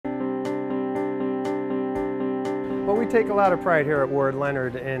We take a lot of pride here at Ward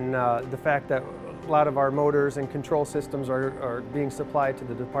Leonard in the fact that a lot of our motors and control systems are being supplied to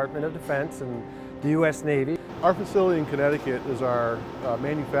the Department of Defense and the U.S. Navy. Our facility in Connecticut is our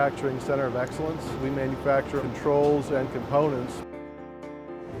manufacturing center of excellence. We manufacture controls and components.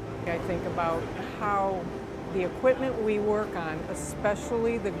 I think about how the equipment we work on,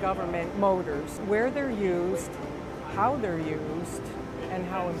 especially the government motors, where they're used, how they're used, and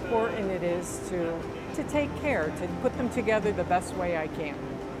how important it is to take care, to put them together the best way I can.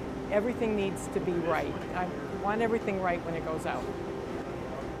 Everything needs to be right. I want everything right when it goes out.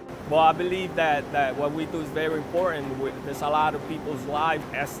 Well, I believe that what we do is very important. There's a lot of people's lives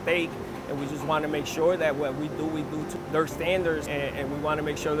at stake, and we just want to make sure that what we do to their standards, and we want to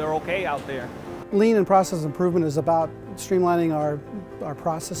make sure they're okay out there. Lean and process improvement is about streamlining our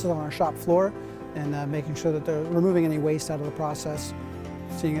processes on our shop floor and making sure that they're removing any waste out of the process,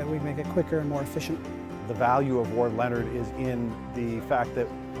 seeing that we make it quicker and more efficient. The value of Ward Leonard is in the fact that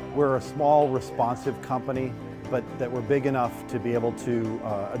we're a small, responsive company, but that we're big enough to be able to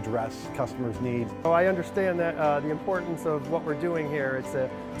address customers' needs. So I understand that the importance of what we're doing here.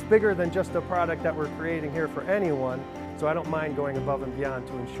 It's bigger than just a product that we're creating here for anyone, so I don't mind going above and beyond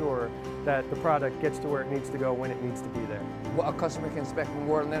to ensure that the product gets to where it needs to go when it needs to be there. What a customer can expect from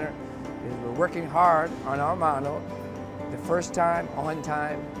Ward Leonard is we're working hard on our model, the first time, on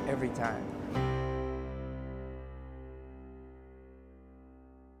time, every time.